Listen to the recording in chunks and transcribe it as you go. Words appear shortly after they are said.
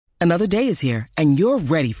Another day is here, and you're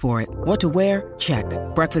ready for it. What to wear? Check.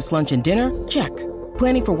 Breakfast, lunch, and dinner? Check.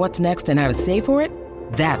 Planning for what's next and how to save for it?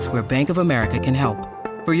 That's where Bank of America can help.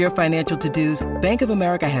 For your financial to-dos, Bank of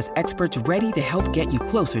America has experts ready to help get you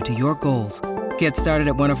closer to your goals. Get started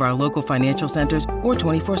at one of our local financial centers or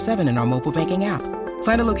 24/7 in our mobile banking app.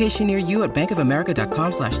 Find a location near you at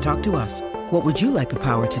bankofamerica.com/talktous. What would you like the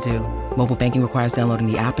power to do? Mobile banking requires downloading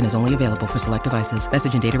the app and is only available for select devices.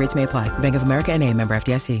 Message and data rates may apply. Bank of America N.A., member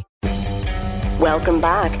FDIC. Welcome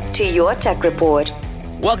back to Your Tech Report.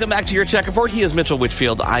 Welcome back to Your Tech Report. He is Mitchell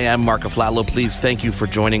Whitfield. I am Mark Aflalo. Please thank you for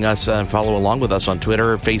joining us and follow along with us on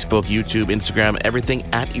Twitter, Facebook, YouTube, Instagram, everything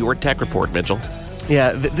at Your Tech Report, Mitchell.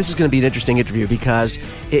 Yeah, this is going to be an interesting interview because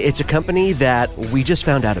it's a company that we just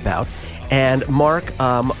found out about. And Mark,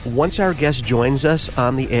 once our guest joins us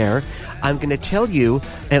on the air, I'm going to tell you,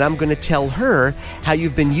 and I'm going to tell her, how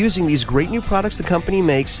you've been using these great new products the company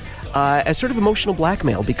makes as sort of emotional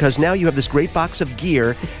blackmail, because now you have this great box of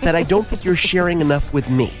gear that I don't think you're sharing enough with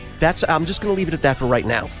me. I'm just going to leave it at that for right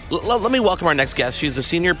now. Let me welcome our next guest. She's the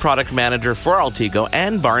Senior Product Manager for Altigo,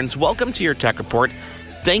 Ann Barnes. Welcome to Your Tech Report.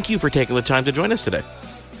 Thank you for taking the time to join us today.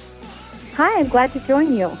 Hi, I'm glad to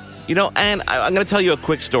join you. You know, Ann, I'm going to tell you a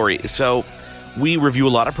quick story. So we review a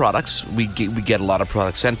lot of products. We get a lot of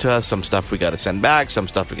products sent to us. Some stuff we got to send back. Some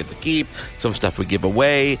stuff we get to keep. Some stuff we give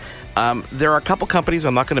away. There are a couple companies,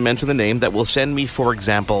 I'm not going to mention the name, that will send me, for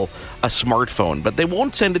example, a smartphone. But they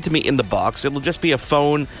won't send it to me in the box. It'll just be a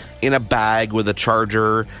phone in a bag with a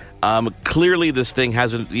charger. Clearly this thing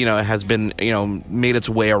has been made its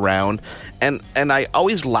way around. And I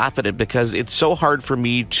always laugh at it because it's so hard for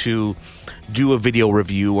me to do a video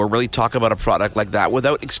review or really talk about a product like that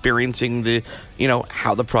without experiencing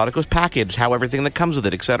how the product was packaged, how everything that comes with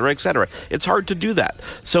it, et cetera, et cetera. It's hard to do that.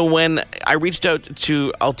 So when I reached out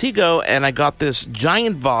to Altigo and I got this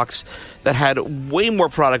giant box that had way more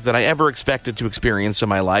product than I ever expected to experience in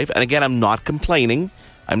my life, and again, I'm not complaining.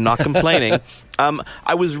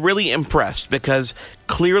 I was really impressed because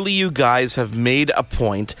clearly you guys have made a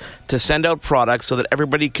point to send out products so that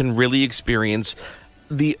everybody can really experience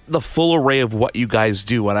the full array of what you guys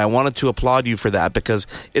do. And I wanted to applaud you for that because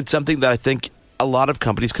it's something that I think a lot of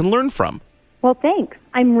companies can learn from. Well, thanks.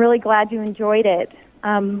 I'm really glad you enjoyed it.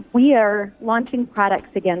 We are launching products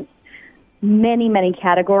against many, many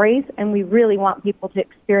categories, and we really want people to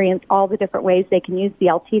experience all the different ways they can use the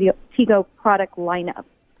Altigo product lineup.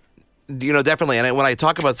 Definitely. And when I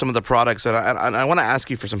talk about some of the products, and I want to ask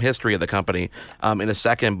you for some history of the company in a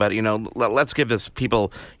second, but, let's give this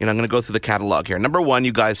people, I'm going to go through the catalog here. Number one,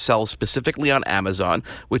 you guys sell specifically on Amazon,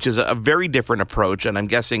 which is a very different approach, and I'm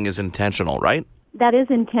guessing is intentional, right? That is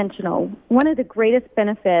intentional. One of the greatest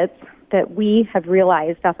benefits that we have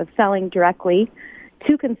realized off of selling directly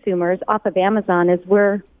to consumers off of Amazon is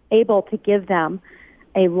we're able to give them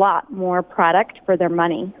a lot more product for their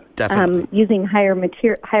money. Definitely. Using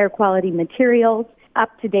higher quality materials,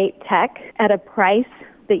 up-to-date tech at a price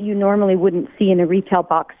that you normally wouldn't see in a retail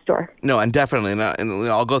box store. No, and definitely. And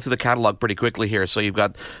I'll go through the catalog pretty quickly here. So you've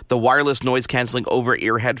got the wireless noise-canceling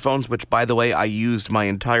over-ear headphones, which, by the way, I used my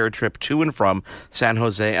entire trip to and from San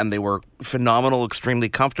Jose, and they were phenomenal, extremely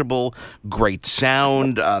comfortable, great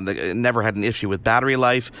sound. They never had an issue with battery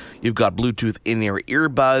life. You've got Bluetooth in-ear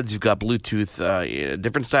earbuds. You've got Bluetooth,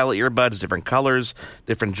 different style of earbuds, different colors,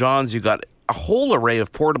 different genres. You've got a whole array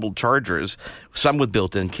of portable chargers, some with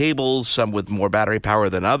built-in cables, some with more battery power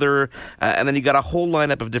than other, and then you got a whole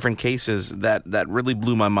lineup of different cases that really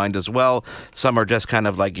blew my mind as well. Some are just kind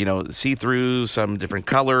of like, see-through, some different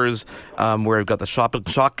colors, where we've got the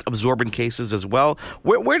shock-absorbent cases as well.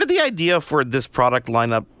 Where did the idea for this product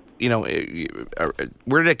lineup,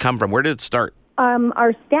 where did it come from? Where did it start?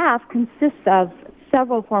 Our staff consists of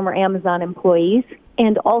several former Amazon employees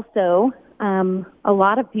and also a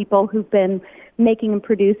lot of people who've been making and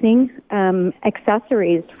producing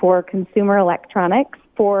accessories for consumer electronics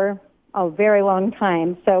for a very long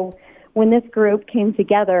time. So when this group came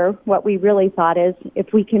together, what we really thought is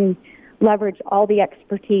if we can leverage all the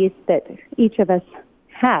expertise that each of us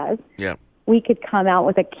has, we could come out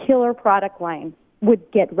with a killer product line, would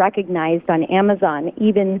get recognized on Amazon,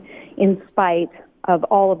 even in spite of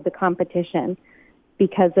all of the competition,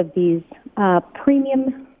 because of these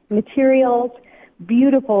premium materials,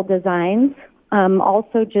 beautiful designs,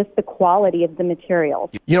 also just the quality of the materials.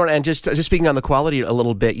 And just speaking on the quality a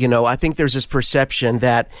little bit, I think there's this perception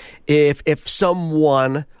that if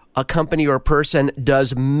someone a company or a person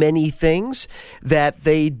does many things, that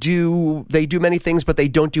they do many things, but they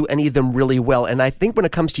don't do any of them really well. And I think when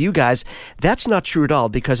it comes to you guys, that's not true at all,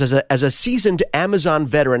 because as a seasoned Amazon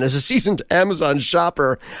veteran, as a seasoned Amazon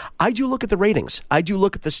shopper, I do look at the ratings. I do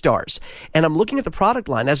look at the stars. And I'm looking at the product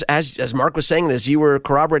line, as Mark was saying, as you were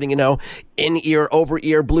corroborating, in-ear,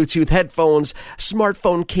 over-ear, Bluetooth headphones,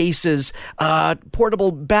 smartphone cases,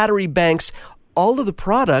 portable battery banks. All of the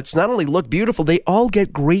products not only look beautiful, they all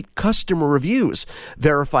get great customer reviews.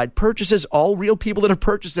 Verified purchases, all real people that have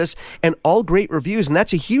purchased this, and all great reviews. And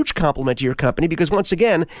that's a huge compliment to your company, because once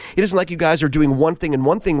again, it isn't like you guys are doing one thing and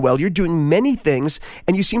one thing well. You're doing many things,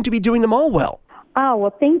 and you seem to be doing them all well. Oh,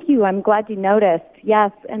 well, thank you. I'm glad you noticed.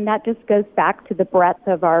 Yes, and that just goes back to the breadth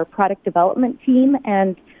of our product development team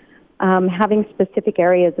and having specific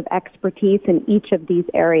areas of expertise in each of these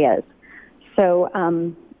areas. So,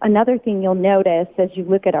 another thing you'll notice as you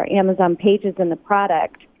look at our Amazon pages in the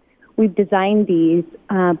product, we've designed these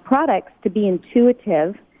products to be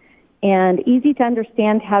intuitive and easy to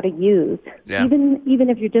understand how to use, even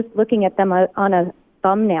if you're just looking at them on a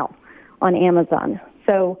thumbnail on Amazon.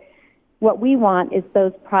 So what we want is the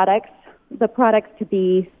products to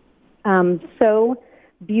be so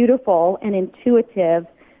beautiful and intuitive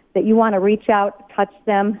that you want to reach out, touch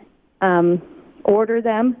them, order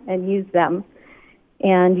them, and use them.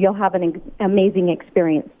 And you'll have an amazing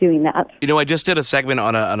experience doing that. I just did a segment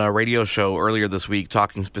on a radio show earlier this week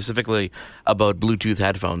talking specifically about Bluetooth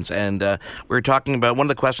headphones. And we were talking about, one of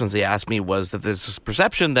the questions they asked me was that there's this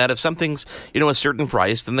perception that if something's, a certain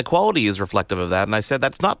price, then the quality is reflective of that. And I said,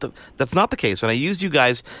 that's not the case. And I used you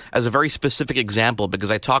guys as a very specific example, because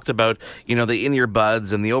I talked about, the in-ear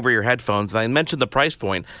buds and the over-ear headphones. And I mentioned the price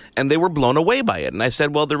point, and they were blown away by it. And I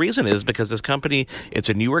said, well, the reason is because this company, it's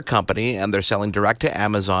a newer company, and they're selling direct to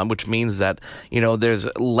Amazon, which means that, there's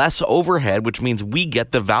less overhead, which means we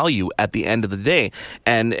get the value at the end of the day.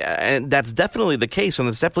 And that's definitely the case. And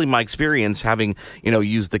that's definitely my experience having,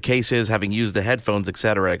 used the cases, having used the headphones, et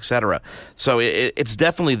cetera, et cetera. So it's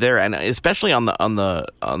definitely there. And especially on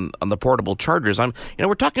the portable chargers,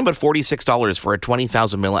 we're talking about $46 for a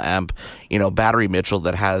 20,000 milliamp, battery Mitchell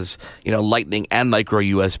that has, lightning and micro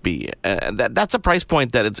USB. That's a price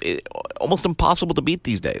point that it's almost impossible to beat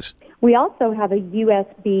these days. We also have a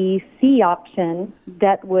USB-C option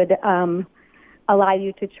that would allow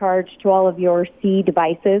you to charge to all of your C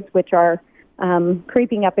devices, which are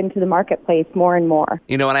creeping up into the marketplace more and more.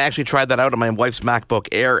 And I actually tried that out on my wife's MacBook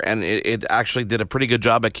Air, and it actually did a pretty good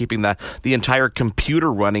job at keeping the entire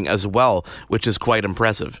computer running as well, which is quite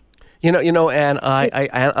impressive. And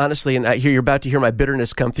I honestly, and you're about to hear my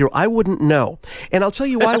bitterness come through, I wouldn't know. And I'll tell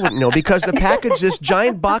you why I wouldn't know, because the package, this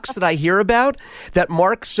giant box that I hear about, that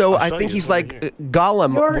Mark, I think he's like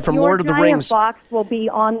Gollum from Lord of the Rings. Your giant box will be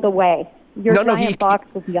on the way. Your giant box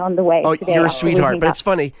will be on the way. Oh, today, you're a sweetheart, but it's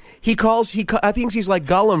funny. I think he's like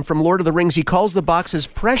Gollum from Lord of the Rings. He calls the boxes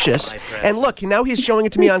precious. And look, now he's showing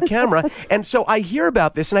it to me on camera. And so I hear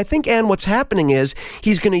about this, and I think, Ann, what's happening is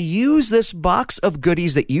he's going to use this box of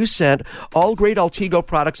goodies that you sent, all great Altigo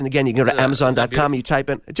products. And again, you can go to Amazon.com, you type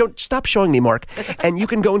in, don't stop showing me, Mark, and you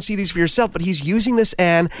can go and see these for yourself. But he's using this,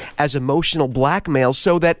 Ann, as emotional blackmail,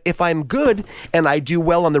 so that if I'm good and I do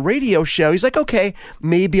well on the radio show, he's like, okay,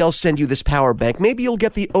 maybe I'll send you this power bank. Maybe you'll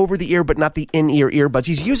get the over-the-ear but not the in-ear earbuds.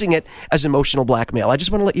 He's using it as emotional blackmail. I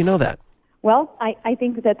just want to let you know that. Well, I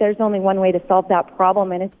think that there's only one way to solve that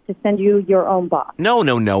problem, and it's to send you your own box. No.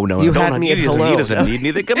 You had me at hello. He doesn't need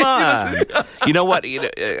anything. Come on. You know what?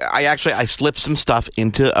 I slipped some stuff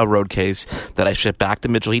into a road case that I shipped back to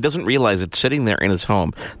Mitchell. He doesn't realize it's sitting there in his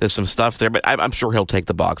home. There's some stuff there, but I'm sure he'll take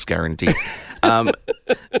the box, guaranteed. How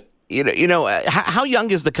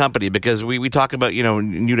young is the company? Because we talk about,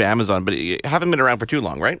 new to Amazon, but you haven't been around for too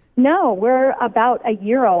long, right? No, we're about a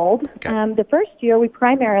year old. Okay. The first year, we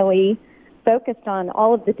primarily focused on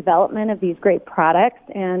all of the development of these great products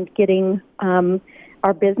and getting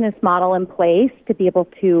our business model in place to be able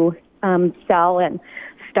to sell and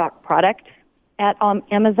stock product at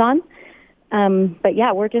Amazon. But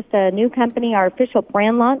yeah, we're just a new company. Our official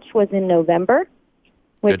brand launch was in November,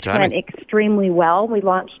 which went extremely well. We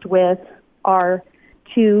launched with our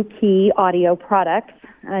two key audio products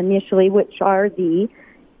initially, which are the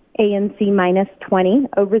ANC-20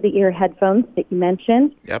 over-the-ear headphones that you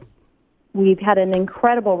mentioned. Yep. We've had an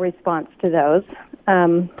incredible response to those,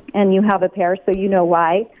 and you have a pair, so you know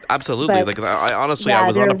why. Absolutely. But, I was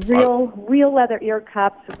on a real leather ear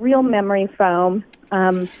cups, real memory foam,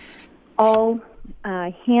 all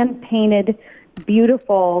hand-painted,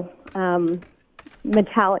 beautiful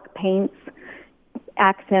metallic paints,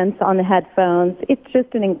 accents on the headphones. It's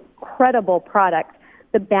just an incredible product.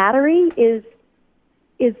 The battery is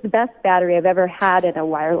is the best battery I've ever had in a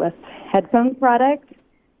wireless headphone product.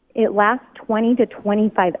 It lasts 20 to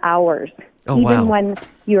 25 hours, even when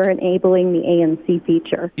you're enabling the ANC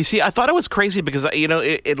feature. You see, I thought it was crazy because,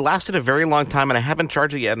 it lasted a very long time and I haven't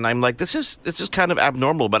charged it yet. And I'm like, this is kind of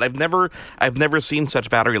abnormal, but I've never seen such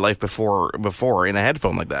battery life before in a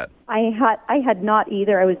headphone like that. I had not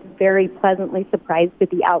either. I was very pleasantly surprised with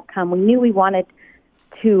the outcome. We knew we wanted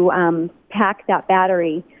to pack that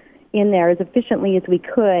battery in there as efficiently as we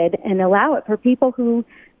could and allow it for people who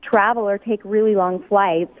travel or take really long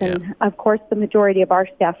flights. And, of course, the majority of our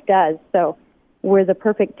staff does. So we're the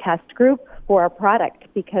perfect test group for our product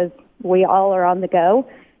because we all are on the go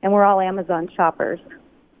and we're all Amazon shoppers.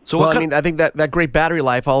 So, I think that great battery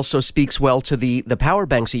life also speaks well to the power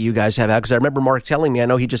banks that you guys have out. Because I remember Mark telling me, I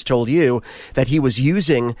know he just told you, that he was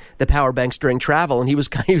using the power banks during travel, and he was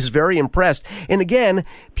very impressed. And again,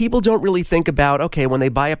 people don't really think about, okay, when they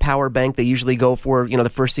buy a power bank, they usually go for, the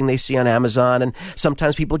first thing they see on Amazon. And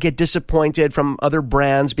sometimes people get disappointed from other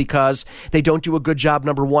brands because they don't do a good job,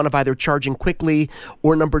 number one, of either charging quickly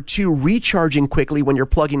or number two, recharging quickly when you're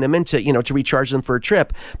plugging them into, to recharge them for a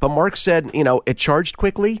trip. But Mark said, it charged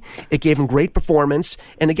quickly. It gave him great performance.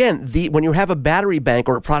 And again, when you have a battery bank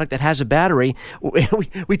or a product that has a battery,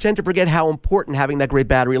 we tend to forget how important having that great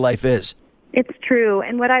battery life is. It's true.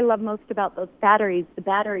 And what I love most about those batteries, the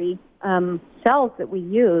battery cells that we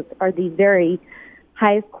use are the very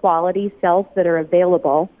highest quality cells that are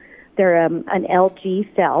available. They're an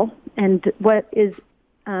LG cell. And what is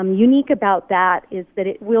unique about that is that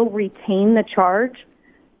it will retain the charge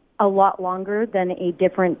a lot longer than a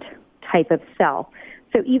different type of cell.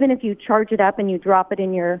 So even if you charge it up and you drop it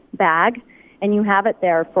in your bag and you have it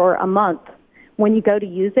there for a month, when you go to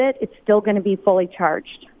use it, it's still going to be fully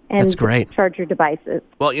charged. And that's great. Charge your devices.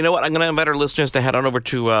 Well, you know what? I'm going to invite our listeners to head on over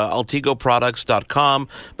to altigoproducts.com.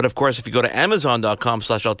 But, of course, if you go to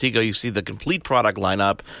amazon.com/Altigo, you see the complete product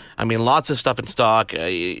lineup. I mean, lots of stuff in stock.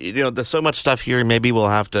 There's so much stuff here. Maybe we'll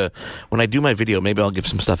have to, when I do my video, maybe I'll give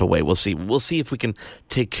some stuff away. We'll see. We'll see if we can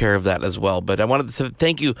take care of that as well. But I wanted to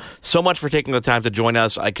thank you so much for taking the time to join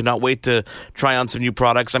us. I cannot wait to try on some new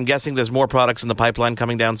products. I'm guessing there's more products in the pipeline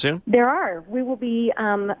coming down soon? There are. We will be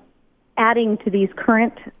adding to these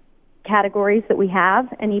current categories that we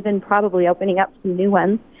have and even probably opening up some new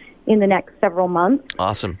ones in the next several months.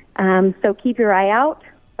 Awesome. So keep your eye out,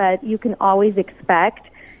 but you can always expect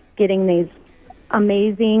getting these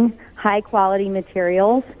amazing high-quality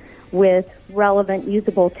materials with relevant,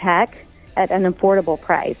 usable tech at an affordable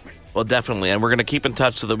price. Well, definitely, and we're going to keep in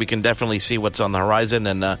touch so that we can definitely see what's on the horizon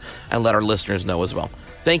and let our listeners know as well.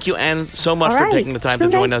 Thank you, Anne, so much for taking the time to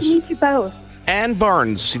join us. Nice to meet you both. Anne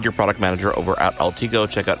Barnes, Senior Product Manager over at Altigo.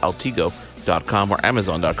 Check out Altigo.com or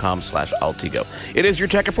Amazon.com/Altigo. It is your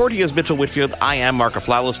Tech Report. He is Mitchell Whitfield. I am Mark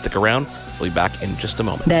Aflalo. Stick around. We'll be back in just a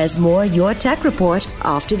moment. There's more Your Tech Report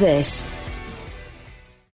after this.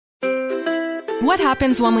 What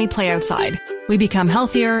happens when we play outside? We become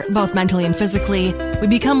healthier, both mentally and physically. We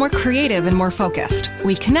become more creative and more focused.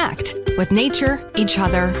 We connect with nature, each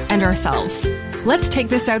other, and ourselves. Let's Take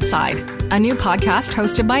This Outside, a new podcast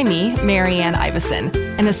hosted by me, Marianne Iveson,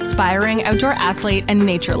 an aspiring outdoor athlete and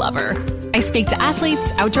nature lover. I speak to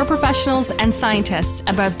athletes, outdoor professionals, and scientists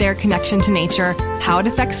about their connection to nature, how it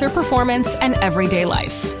affects their performance, and everyday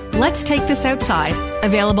life. Let's Take This Outside,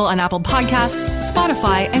 available on Apple Podcasts,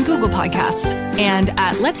 Spotify, and Google Podcasts, and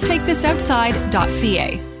at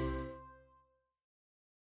letstakethisoutside.ca.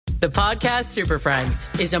 The Podcast Super Friends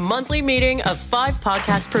is a monthly meeting of 5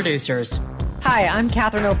 podcast producers. Hi, I'm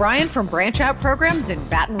Katherine O'Brien from Branch Out Programs in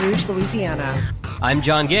Baton Rouge, Louisiana. I'm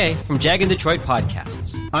John Gay from Jag and Detroit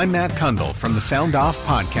Podcasts. I'm Matt Kundle from the Sound Off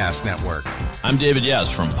Podcast Network. I'm David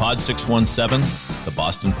Yaz from Pod 617, the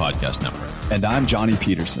Boston Podcast Network. And I'm Johnny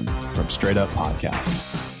Peterson from Straight Up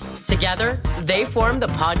Podcasts. Together, they form the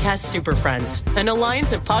Podcast Super Friends, an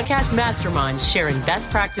alliance of podcast masterminds sharing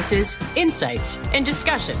best practices, insights, and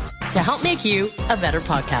discussions to help make you a better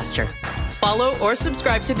podcaster. Follow or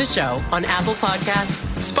subscribe to the show on Apple Podcasts,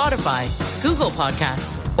 Spotify, Google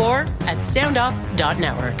Podcasts, or at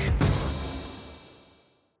soundoff.network.